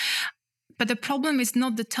this, but the problem is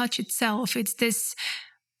not the touch itself. It's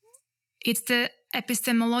the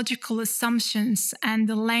epistemological assumptions and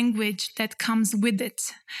the language that comes with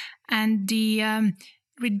it, and the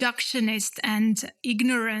reductionist and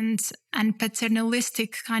ignorant and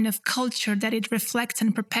paternalistic kind of culture that it reflects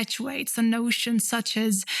and perpetuates. So notions such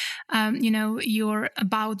as, you're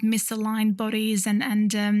about misaligned bodies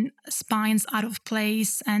and spines out of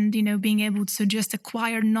place, and, being able to just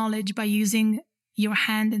acquire knowledge by using your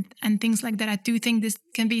hand and things like that. I do think this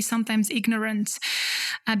can be sometimes ignorant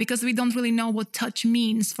because we don't really know what touch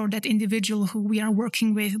means for that individual who we are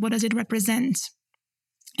working with. What does it represent?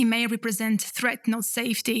 It may represent threat, not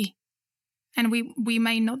safety. And we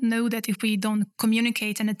may not know that if we don't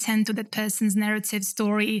communicate and attend to that person's narrative,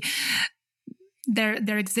 story,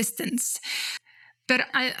 their existence. But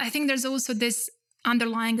I think there's also this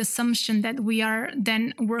underlying assumption that we are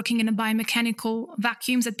then working in a biomechanical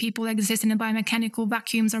vacuums, that people exist in a biomechanical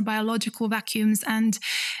vacuums or biological vacuums. And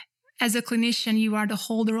as a clinician, you are the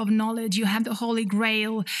holder of knowledge. You have the Holy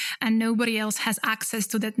Grail, and nobody else has access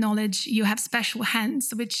to that knowledge. You have special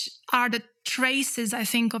hands, which are the traces, I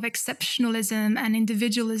think, of exceptionalism and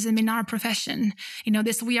individualism in our profession.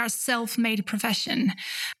 This we are self-made profession.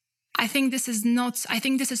 I think this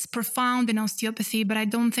is profound in osteopathy, but I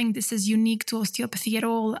don't think this is unique to osteopathy at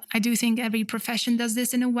all. I do think every profession does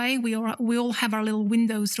this in a way. We all have our little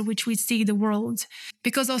windows through which we see the world.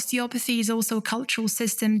 Because osteopathy is also a cultural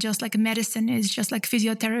system, just like medicine is, just like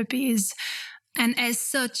physiotherapy is. And as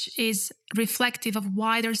such is reflective of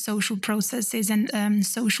wider social processes and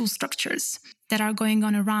social structures that are going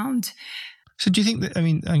on around. So do you think that,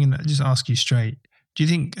 I'm going to just ask you straight, do you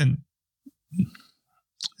think, and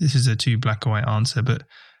this is a too black and white answer, but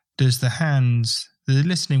does the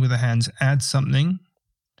listening with the hands add something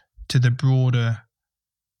to the broader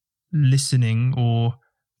listening or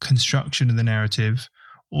construction of the narrative?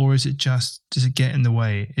 Or does it get in the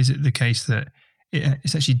way? Is it the case that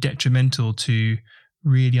it's actually detrimental to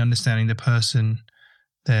really understanding the person,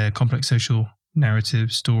 their complex social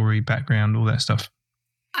narrative, story, background, all that stuff?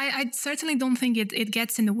 I certainly don't think it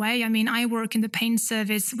gets in the way. I work in the pain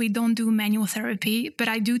service. We don't do manual therapy, but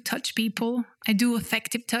I do touch people. I do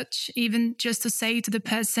affective touch, even just to say to the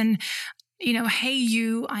person, hey,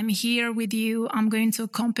 you, I'm here with you. I'm going to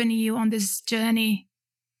accompany you on this journey.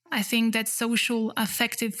 I think that social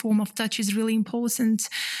affective form of touch is really important.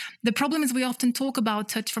 The problem is we often talk about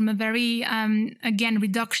touch from a very, again,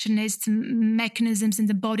 reductionist mechanisms in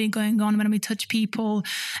the body going on when we touch people.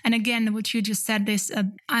 And again, what you just said is,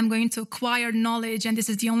 I'm going to acquire knowledge, and this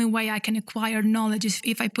is the only way I can acquire knowledge is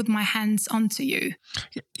if I put my hands onto you.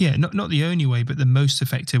 Yeah, not the only way, but the most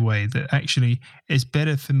effective way. That actually it's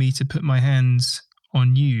better for me to put my hands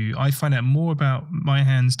on you. I find out more about my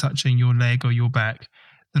hands touching your leg or your back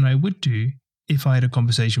than I would do if I had a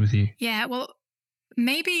conversation with you. Yeah, well,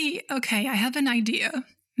 maybe, okay, I have an idea.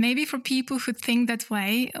 Maybe for people who think that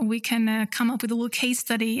way, we can come up with a little case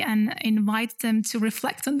study and invite them to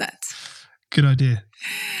reflect on that. Good idea.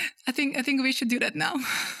 I think we should do that now.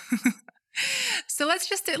 So let's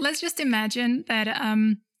just imagine that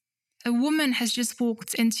a woman has just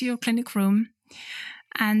walked into your clinic room,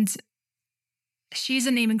 and she's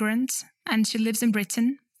an immigrant and she lives in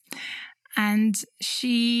Britain. And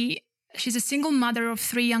she's a single mother of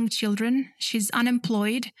 3 young children. She's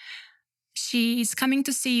unemployed. She's coming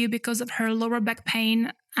to see you because of her lower back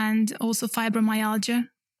pain and also fibromyalgia.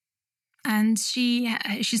 And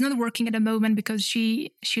she's not working at the moment because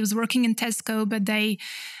she was working in Tesco, but they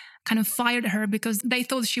kind of fired her because they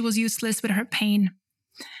thought she was useless with her pain.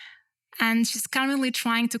 And she's currently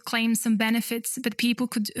trying to claim some benefits, but people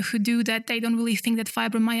who do that, they don't really think that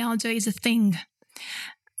fibromyalgia is a thing,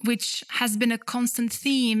 which has been a constant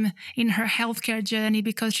theme in her healthcare journey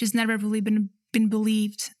because she's never really been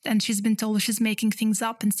believed, and she's been told she's making things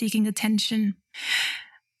up and seeking attention.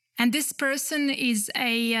 And this person is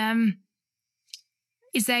a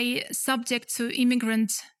subject to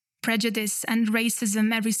immigrant prejudice and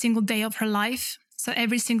racism every single day of her life. So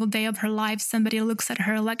every single day of her life, somebody looks at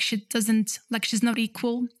her like she's not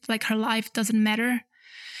equal, like her life doesn't matter.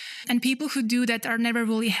 And people who do that are never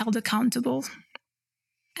really held accountable.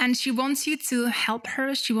 And she wants you to help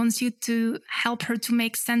her. She wants you to help her to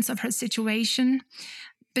make sense of her situation.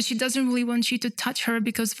 But she doesn't really want you to touch her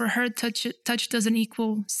because for her, touch doesn't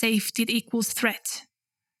equal safety, it equals threat.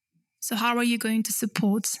 So how are you going to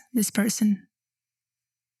support this person?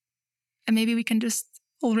 And maybe we can just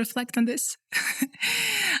all reflect on this.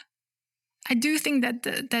 I do think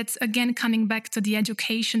that's, again, coming back to the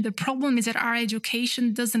education. The problem is that our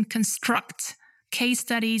education doesn't construct case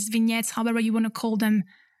studies, vignettes, however you want to call them,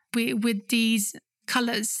 with these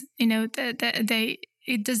colors.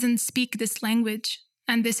 It doesn't speak this language.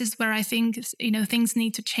 And this is where I think, things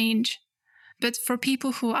need to change. But for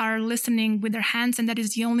people who are listening with their hands, and that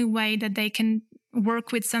is the only way that they can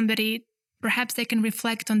work with somebody perhaps they can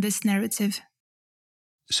reflect on this narrative.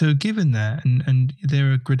 So given that, and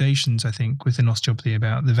there are gradations, I think, within osteopathy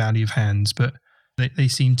about the value of hands, but they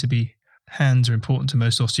seem to be, hands are important to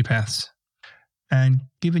most osteopaths. And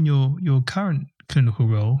given your current clinical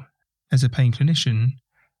role as a pain clinician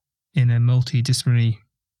in a multidisciplinary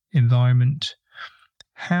environment,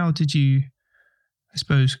 how did you, I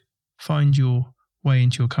suppose, find your way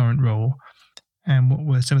into your current role? And what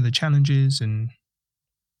were some of the challenges and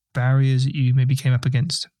barriers that you maybe came up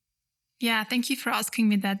against? Yeah, thank you for asking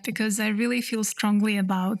me that, because I really feel strongly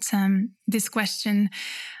about this question.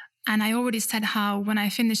 And I already said how when I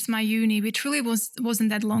finished my uni, which really wasn't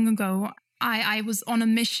that long ago, I was on a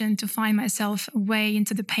mission to find myself a way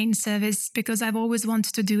into the pain service, because I've always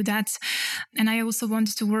wanted to do that. And I also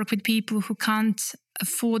wanted to work with people who can't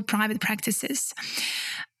afford private practices.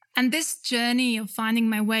 And this journey of finding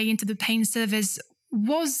my way into the pain service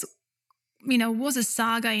was a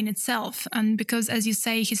saga in itself. And because, as you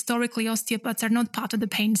say, historically, osteopaths are not part of the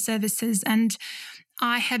pain services. And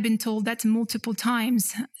I have been told that multiple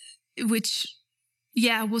times, which,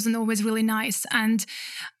 wasn't always really nice. And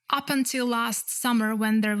up until last summer,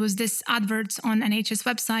 when there was this advert on NHS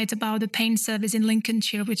website about the pain service in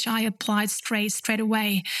Lincolnshire, which I applied straight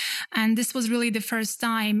away. And this was really the first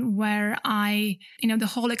time where the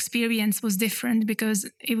whole experience was different, because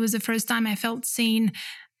it was the first time I felt seen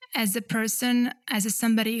as a person, as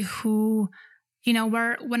somebody who,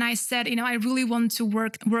 when I said, I really want to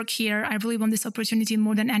work here. I really want this opportunity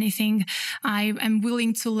more than anything. I am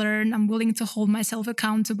willing to learn. I'm willing to hold myself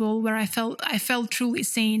accountable, where I felt truly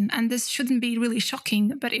seen. And this shouldn't be really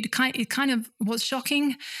shocking, but it kind of was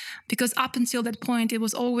shocking, because up until that point, it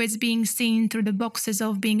was always being seen through the boxes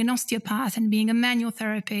of being an osteopath and being a manual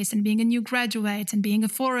therapist and being a new graduate and being a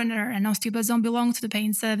foreigner, and osteopaths don't belong to the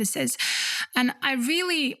pain services. And I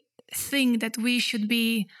really think that we should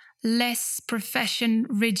be less profession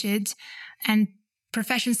rigid and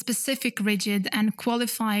profession specific rigid and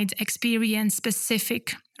qualified experience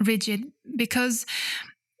specific rigid, because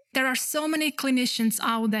there are so many clinicians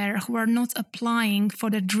out there who are not applying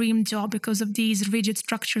for the dream job because of these rigid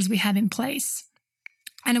structures we have in place.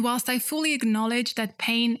 And whilst I fully acknowledge that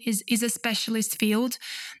pain is a specialist field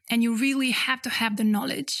and you really have to have the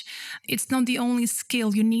knowledge, it's not the only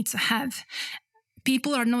skill you need to have.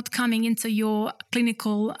 People are not coming into your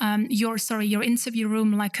clinical, your interview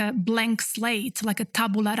room like a blank slate, like a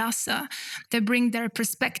tabula rasa. They bring their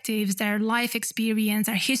perspectives, their life experience,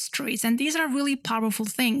 their histories, and these are really powerful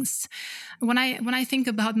things. When I think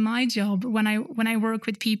about my job, when I work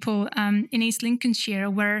with people in East Lincolnshire,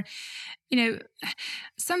 where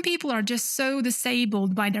some people are just so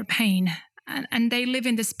disabled by their pain. And they live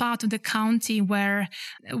in this part of the county where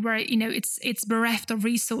it's bereft of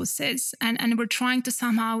resources, and we're trying to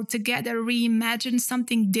somehow together reimagine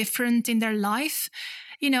something different in their life.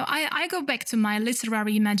 I go back to my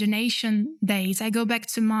literary imagination days. I go back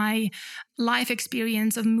to my life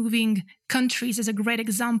experience of moving countries as a great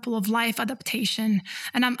example of life adaptation.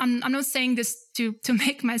 And I'm not saying this to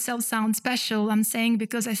make myself sound special. I'm saying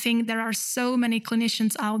because I think there are so many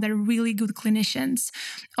clinicians out there, really good clinicians,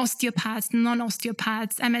 osteopaths,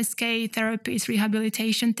 non-osteopaths, MSK therapists,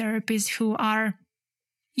 rehabilitation therapists who are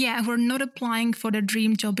not applying for the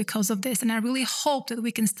dream job because of this. And I really hope that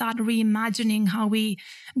we can start reimagining how we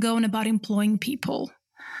go on about employing people.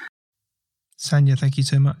 Sanja, thank you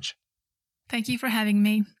so much. Thank you for having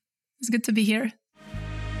me. It's good to be here.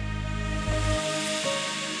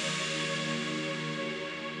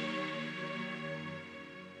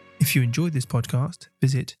 If you enjoyed this podcast,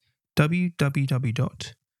 visit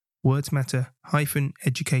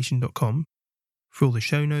www.wordsmatter-education.com for all the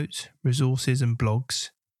show notes, resources and blogs,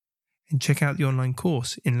 and check out the online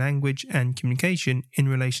course in language and communication in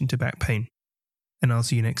relation to back pain. And I'll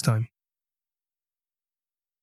see you next time.